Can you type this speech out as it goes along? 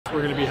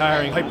We're going to be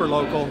hiring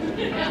hyper-local. We're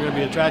going to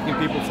be attracting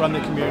people from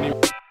the community.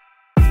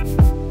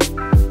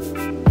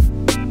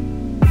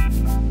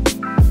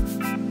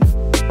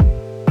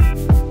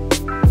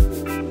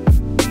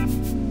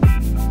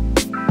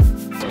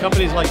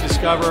 Companies like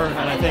Discover,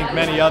 and I think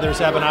many others,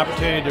 have an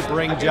opportunity to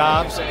bring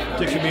jobs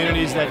to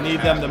communities that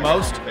need them the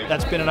most.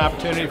 That's been an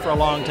opportunity for a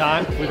long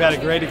time. We've had a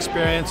great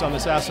experience on the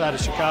south side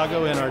of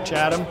Chicago in our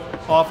Chatham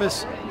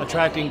office,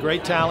 attracting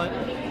great talent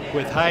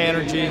with high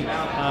energy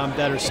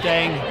that are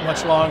staying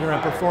much longer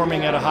and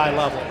performing at a high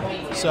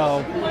level.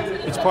 So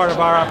it's part of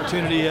our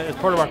opportunity, it's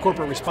part of our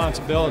corporate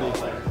responsibility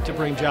to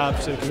bring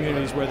jobs to the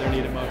communities where they're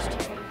needed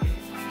most.